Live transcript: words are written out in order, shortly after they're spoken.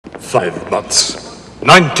5 months.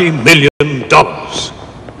 $90 million.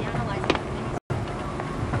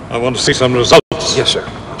 I want to see some results. Yes, sir.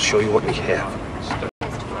 I'll show you what we have.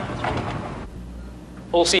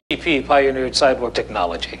 OCP pioneered sidewalk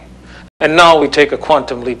technology, and now we take a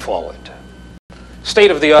quantum leap forward.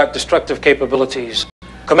 State-of-the-art destructive capabilities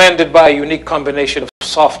commanded by a unique combination of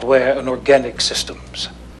software and organic systems.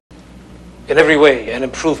 In every way, an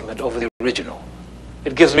improvement over the original.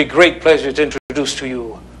 It gives me great pleasure to introduce to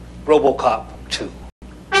you RoboCop 2.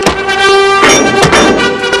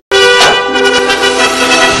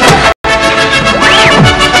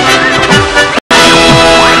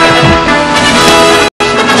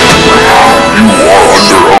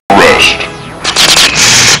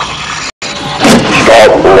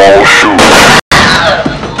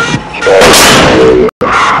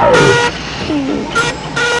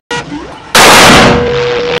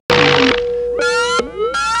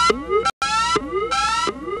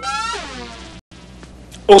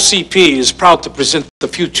 OCP is proud to present the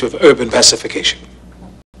future of urban pacification.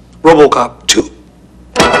 RoboCop 2.